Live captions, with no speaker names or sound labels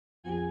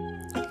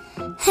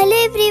Hello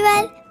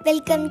everyone,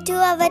 welcome to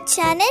our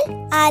channel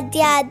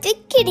Aadhya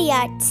with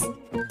Kiddyacts.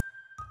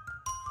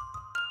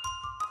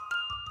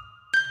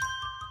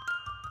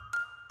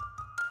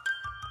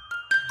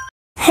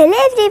 Hello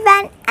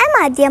everyone, I'm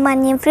Aadhya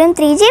Manyam from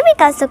 3J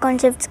Vikas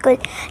Concept School.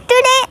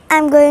 Today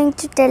I'm going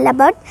to tell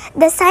about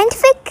the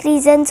scientific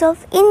reasons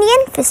of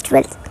Indian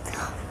festivals.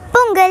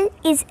 Pongal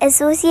is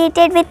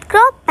associated with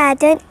crop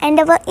pattern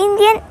and our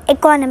Indian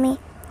economy.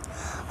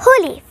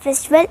 Holi,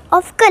 festival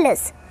of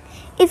colors.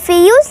 If we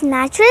use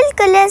natural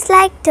colors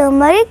like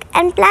turmeric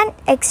and plant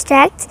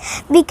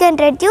extracts, we can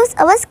reduce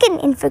our skin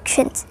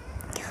infections.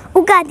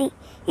 Ugadi,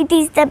 it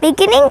is the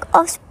beginning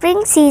of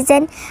spring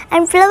season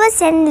and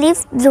flowers and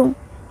leaves bloom.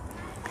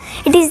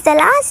 It is the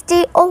last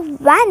day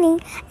of waning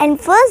and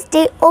first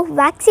day of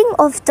waxing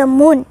of the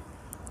moon.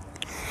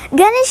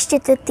 Ganesh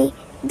chaturdi,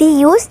 we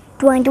use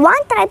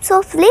 21 types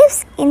of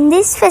leaves in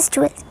this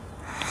festival.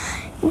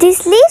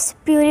 These leaves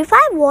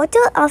purify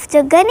water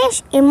after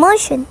Ganesh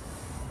immersion.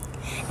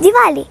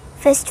 Diwali,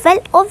 festival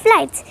of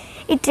lights.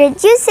 It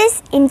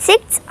reduces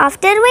insects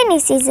after rainy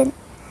season.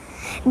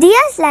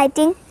 Diya's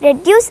lighting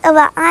reduces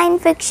our eye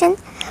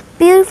infections,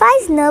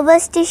 purifies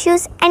nervous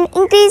tissues and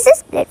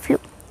increases blood flow.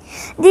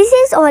 This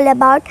is all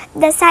about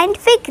the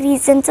scientific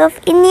reasons of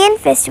Indian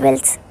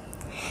festivals.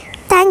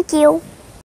 Thank you.